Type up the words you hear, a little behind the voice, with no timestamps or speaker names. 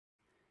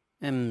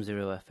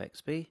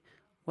M0FXB.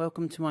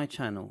 Welcome to my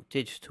channel,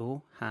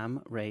 Digital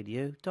Ham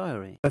Radio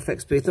Diary.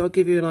 FXB, so I'll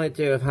give you an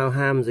idea of how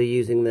hams are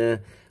using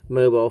their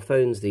mobile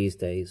phones these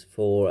days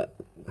for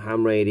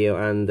ham radio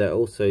and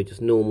also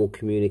just normal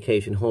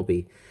communication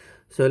hobby.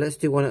 So let's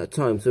do one at a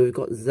time. So we've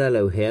got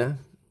Zello here.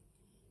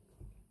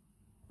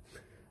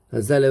 Now,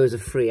 Zello is a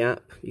free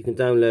app. You can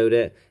download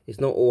it. It's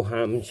not all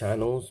ham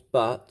channels,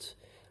 but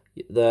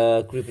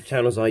the group of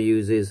channels I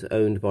use is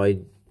owned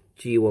by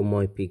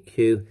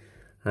G1YPQ,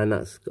 and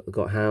that's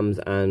got hams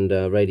and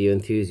radio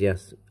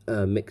enthusiasts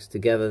mixed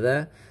together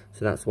there.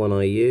 So that's one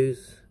I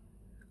use.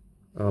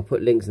 I'll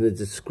put links in the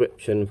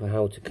description for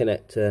how to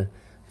connect to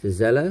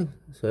Zello.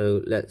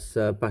 So let's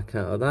back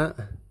out of that.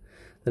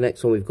 The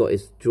next one we've got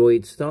is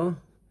Droid Star,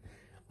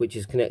 which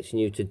is connecting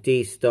you to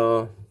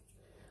D-Star,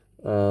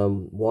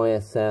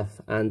 YSF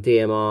and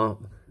DMR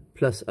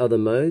plus other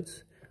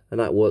modes, and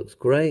that works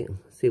great.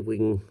 Let's see if we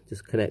can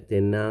just connect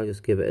in now,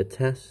 just give it a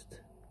test.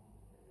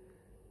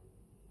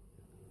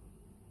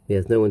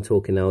 There's no one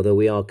talking now, although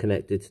we are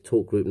connected to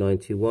Talk Group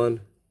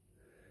 91.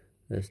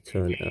 Let's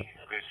turn it up.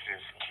 This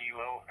is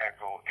Kilo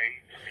Echo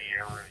 8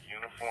 Sierra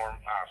Uniform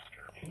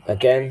Oscar.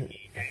 Again,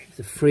 it's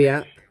a free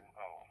app.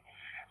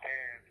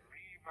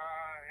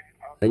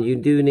 And you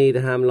do need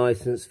a ham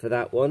license for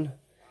that one.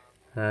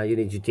 You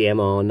need your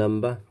DMR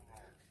number.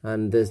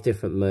 And there's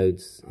different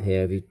modes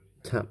here. If you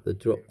tap the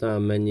drop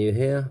down menu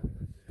here,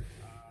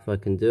 if I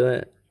can do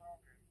it.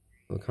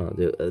 I can't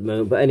do it at the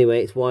moment, but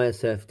anyway, it's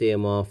YSF,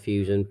 DMR,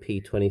 Fusion,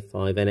 P25,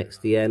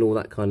 NXDN, all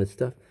that kind of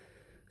stuff.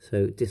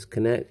 So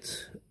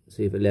disconnect,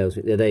 see if it allows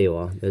me. There you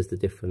are. There's the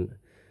different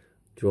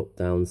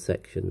drop-down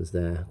sections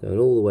there, going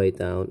all the way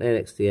down.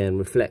 NXDN,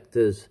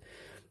 reflectors,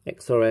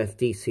 XRF,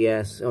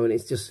 DCS. I mean,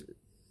 it's just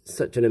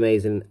such an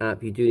amazing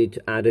app. You do need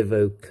to add a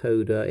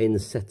vocoder in the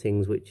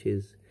settings, which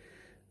is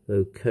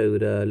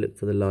vocoder. Look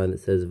for the line that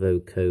says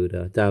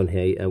vocoder down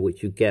here,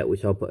 which you get,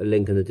 which I'll put a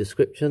link in the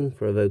description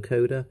for a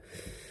vocoder.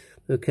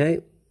 Okay,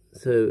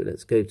 so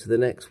let's go to the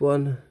next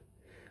one.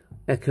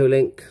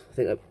 Echolink. I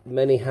think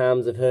many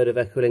hams have heard of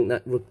Echolink.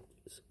 That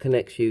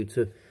connects you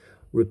to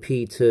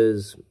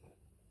repeaters,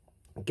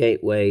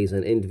 gateways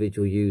and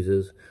individual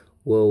users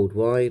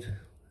worldwide.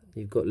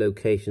 You've got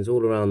locations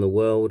all around the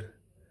world,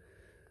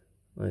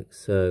 like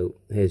so.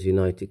 Here's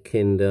United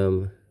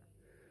Kingdom,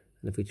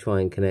 and if we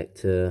try and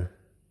connect to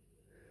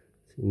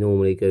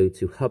normally go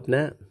to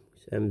HubNet,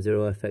 which is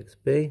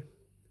M0FXB.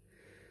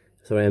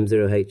 Sorry,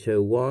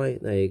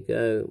 M0HOY, there you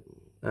go.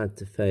 Add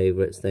to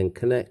favorites, then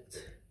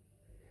connect.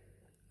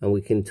 And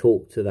we can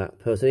talk to that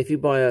person. If you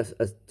buy a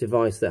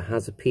device that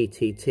has a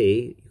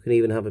PTT, you can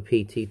even have a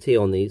PTT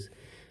on these.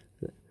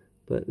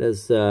 But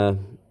there's,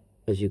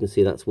 as you can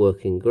see, that's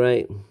working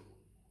great.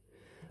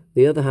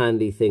 The other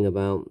handy thing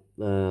about,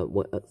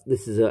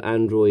 this is an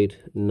Android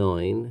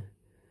 9.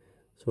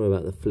 Sorry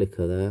about the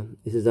flicker there.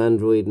 This is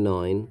Android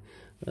 9.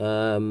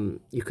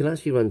 You can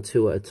actually run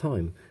two at a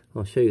time.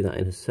 I'll show you that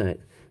in a sec.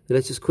 So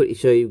let's just quickly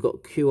show you. You've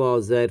got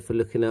QRZ for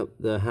looking up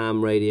the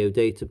ham radio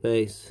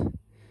database,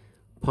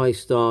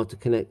 Pi-Star to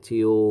connect to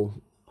your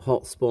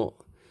hotspot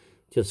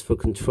just for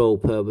control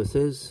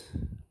purposes.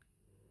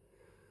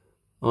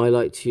 I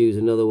like to use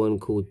another one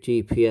called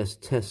GPS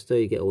Tester.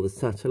 You get all the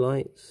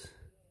satellites.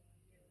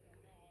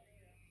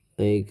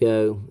 There you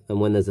go. And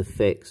when there's a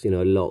fix, a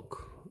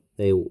lock,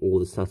 all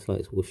the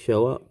satellites will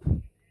show up.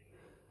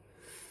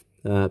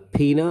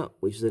 Peanut,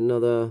 which is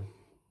another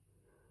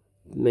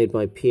made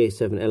by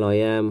PA7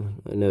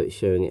 LIM. I know it's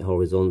showing it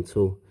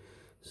horizontal.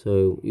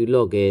 So you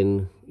log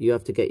in. You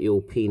have to get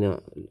your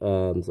Peanut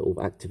sort of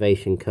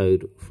activation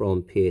code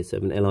from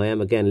PA7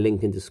 LIM. Again,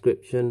 link in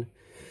description.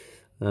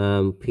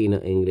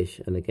 Peanut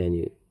English, and again,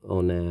 you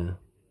on air.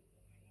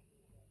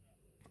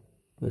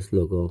 Let's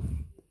log off.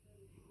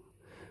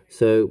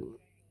 So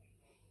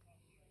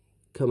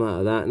come out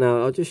of that.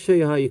 Now I'll just show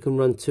you how you can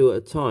run two at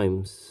a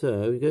time.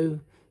 So you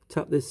go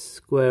tap this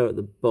square at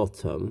the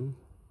bottom.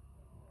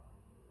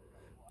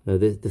 No,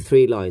 the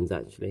three lines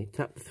actually.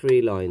 Tap the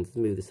three lines. Let's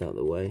move this out of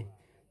the way.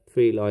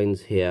 Three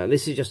lines here. And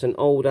this is just an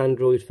old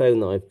Android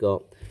phone that I've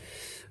got.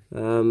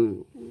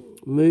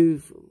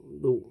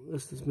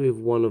 Let's just move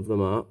one of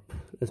them up.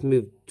 Let's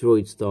move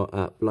Droid Star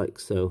up like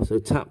so. So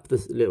tap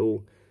this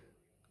little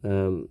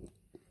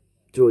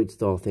Droid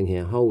Star thing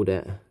here. Hold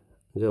it.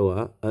 Go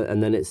up,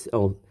 and then it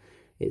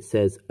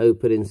says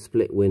open in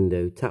split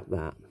window. Tap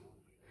that.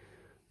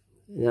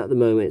 And at the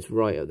moment it's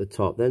right at the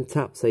top. Then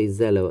tap say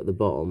Zello at the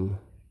bottom.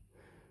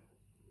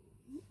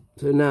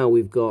 So now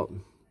we've got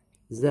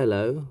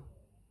Zello,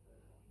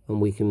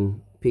 and we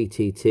can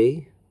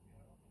PTT,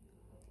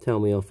 tell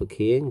me off for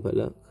keying, but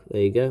look,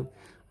 there you go.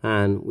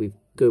 And we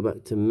go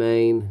back to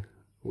main,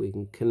 we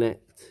can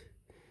connect.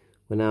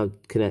 We're now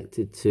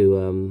connected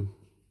to,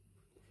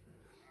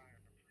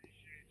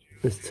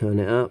 let's turn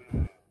it up.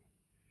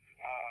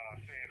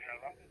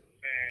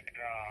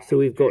 So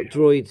we've got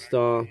Droid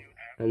Star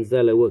and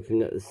Zello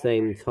working at the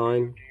same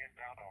time.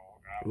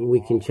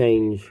 We can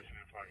change,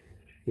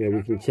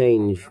 we can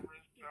change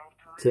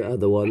to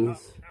other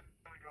ones.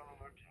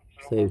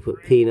 So you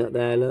put Peanut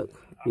there, look,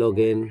 log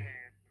in.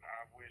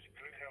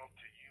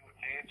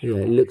 Yeah,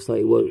 it looks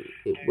like it won't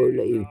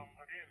let you.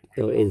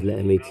 Oh, it is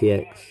letting me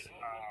TX.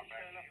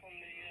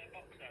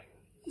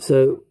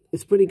 So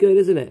it's pretty good,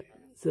 isn't it?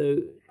 So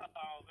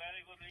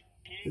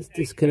let's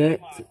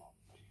disconnect.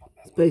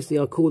 It's basically,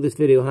 I'll call this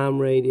video ham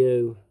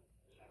radio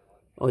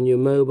on your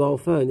mobile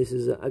phone. This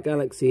is a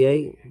Galaxy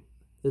 8.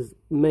 There's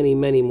many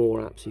more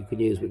apps you can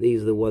use, but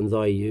these are the ones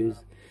I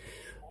use.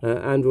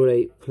 Android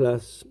 8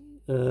 Plus,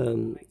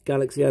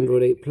 Galaxy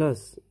Android 8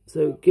 Plus.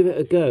 So give it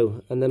a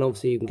go, and then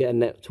obviously you can get a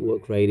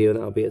network radio, and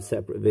that'll be a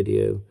separate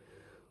video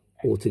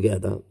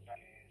altogether.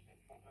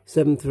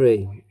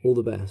 7.3, all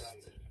the best.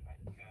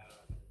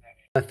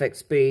 FX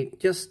speed,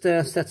 just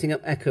setting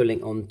up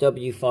Echolink on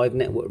W5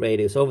 network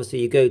radio. So obviously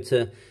you go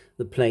to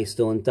the Play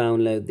Store and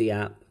download the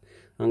app.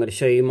 I'm going to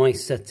show you my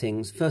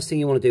settings. First thing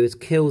you want to do is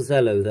kill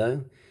Zello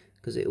though,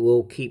 because it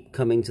will keep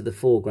coming to the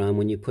foreground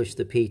when you push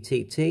the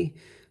PTT.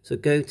 So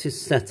go to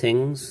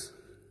settings,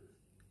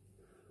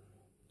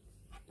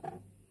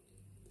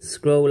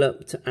 scroll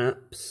up to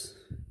apps,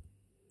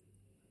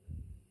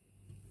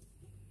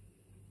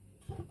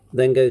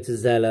 then go to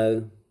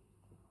Zello,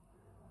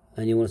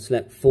 and you want to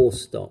select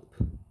force stop.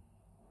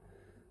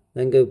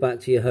 Then go back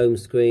to your home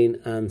screen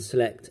and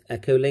select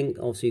Echolink.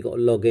 Obviously you've got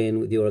to log in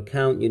with your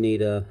account. You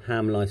need a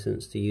ham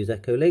license to use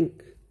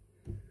Echolink.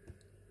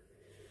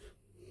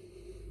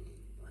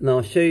 Now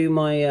I'll show you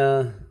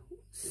my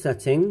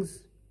settings.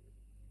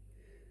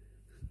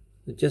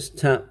 Just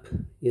tap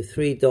your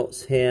three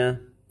dots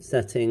here,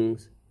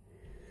 settings.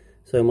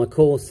 So my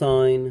call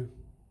sign,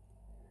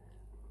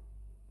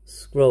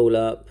 scroll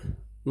up.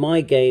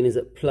 My gain is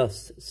at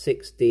plus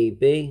 6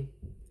 dB.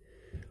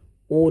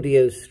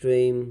 Audio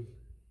stream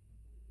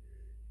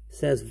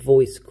says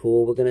voice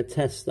call. We're going to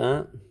test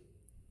that.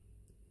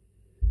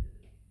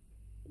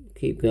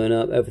 Keep going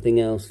up. Everything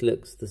else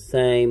looks the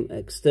same.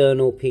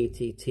 External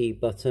PTT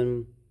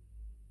button.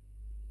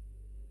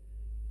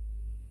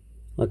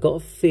 I got a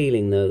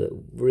feeling though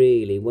that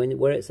really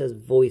where it says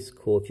voice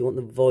call, if you want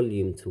the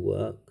volume to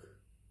work,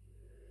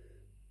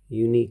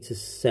 you need to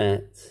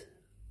set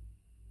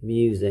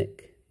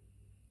music.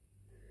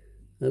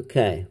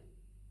 Okay.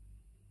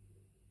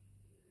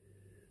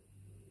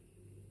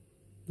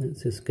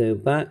 Let's just go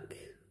back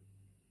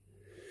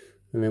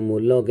and then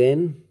we'll log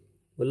in.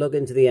 We'll log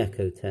into the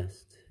echo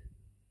test.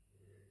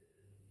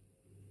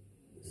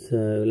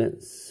 So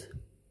let's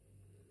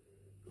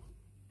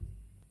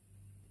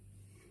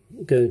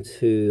go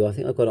to, I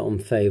think I've got it on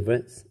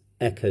favorites,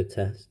 echo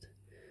test,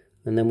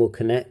 and then we'll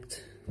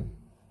connect.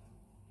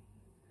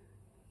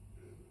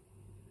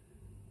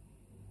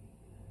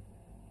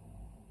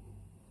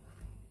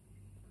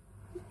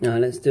 Now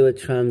let's do a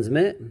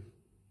transmit.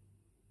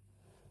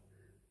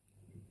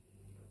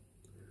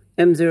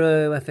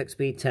 M0 FX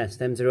speed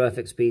test, M0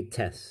 FX speed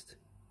test.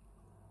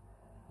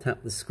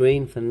 Tap the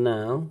screen for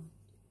now.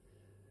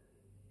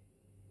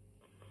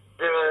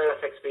 M0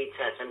 FX speed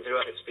test, M0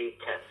 FX speed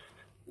test.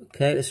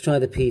 Okay, let's try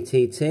the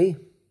PTT.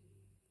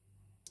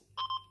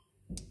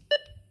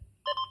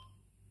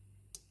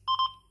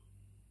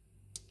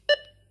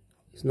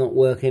 It's not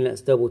working,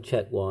 let's double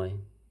check why.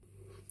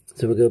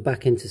 So we'll go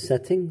back into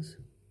settings.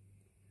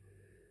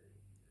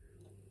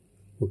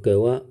 We'll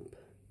go up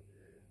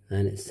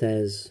and it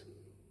says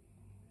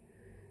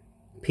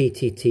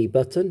PTT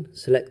button,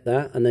 select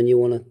that, and then you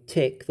want to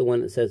tick the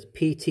one that says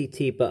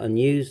PTT button,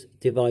 use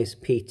device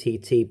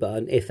PTT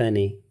button if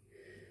any.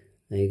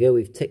 There you go,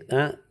 we've ticked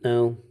that.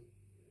 Now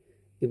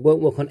it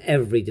won't work on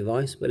every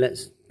device, but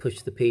let's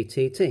push the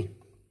PTT.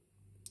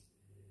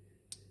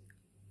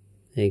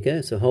 There you go,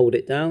 so hold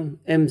it down.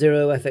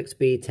 M0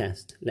 FXB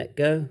test, let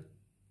go,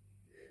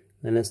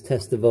 and let's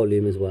test the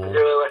volume as well.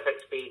 M0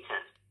 FXB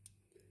test.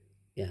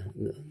 Yeah,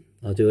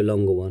 I'll do a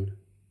longer one.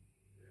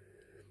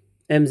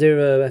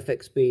 M0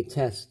 FXB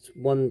test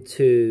 1,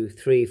 2,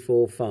 3,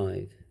 4,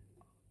 5.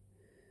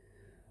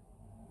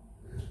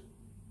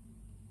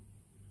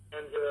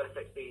 M0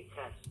 FXB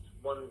test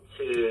 1,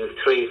 2,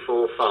 3,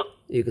 4, 5.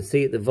 You can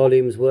see the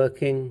volume's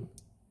working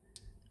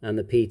and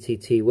the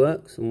PTT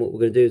works. And what we're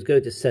going to do is go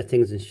to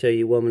settings and show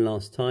you one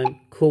last time.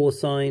 Call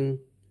sign,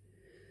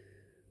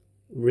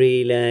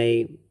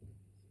 relay,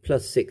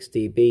 plus 6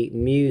 dB,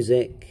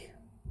 music,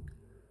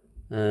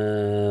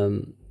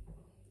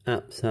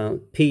 app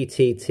sound,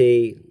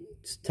 PTT,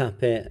 just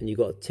tap it and you've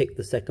got to tick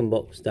the second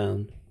box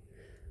down.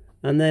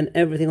 And then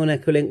everything on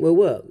Echolink will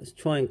work. Let's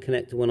try and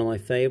connect to one of my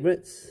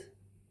favourites.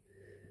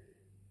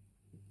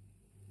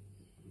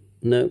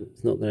 No,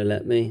 it's not going to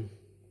let me.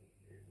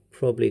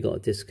 Probably got to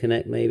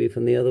disconnect maybe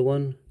from the other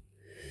one.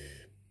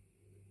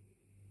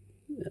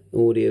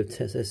 Audio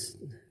test,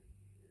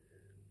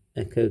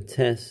 echo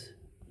test.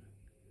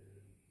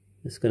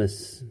 It's going to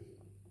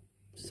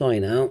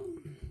sign out.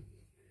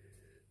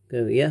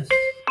 Go yes.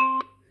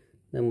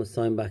 Then we'll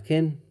sign back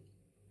in.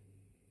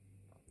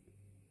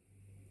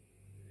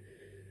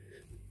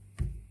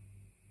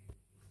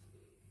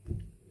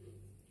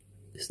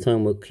 This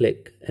time we'll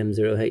click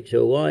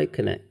M0HOY,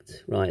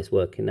 connect. Right, it's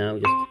working now.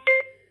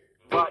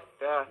 But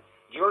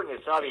during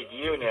the Soviet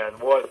Union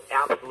was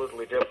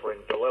absolutely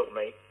different, believe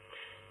me.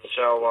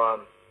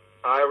 So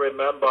I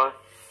remember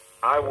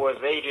I was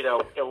aged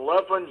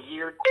 11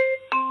 years.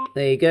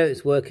 There you go,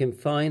 it's working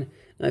fine.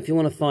 Now if you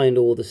want to find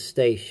all the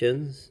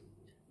stations,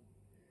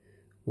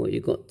 what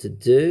you've got to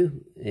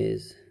do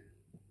is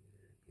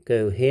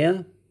go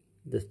here,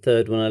 the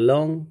third one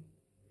along,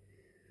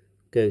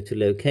 go to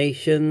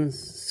locations,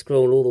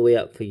 scroll all the way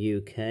up for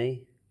UK.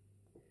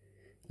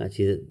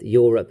 Actually,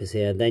 Europe is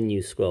here, then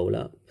you scroll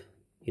up,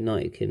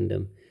 United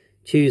Kingdom.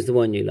 Choose the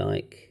one you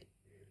like,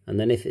 and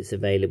then if it's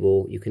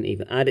available, you can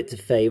either add it to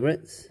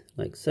favourites,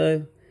 like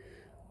so,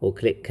 or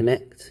click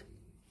connect.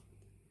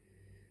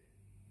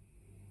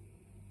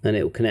 And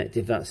it will connect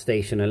if that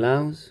station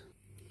allows.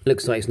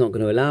 Looks like it's not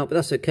going to allow, but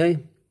that's okay.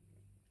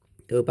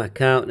 Go back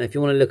out, and if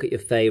you want to look at your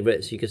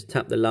favourites, you just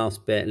tap the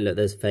last bit and look,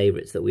 there's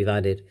favourites that we've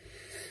added.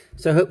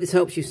 So I hope this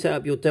helps you set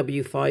up your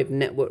W5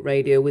 network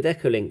radio with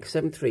Echolink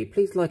 7.3.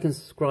 Please like and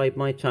subscribe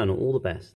my channel. All the best.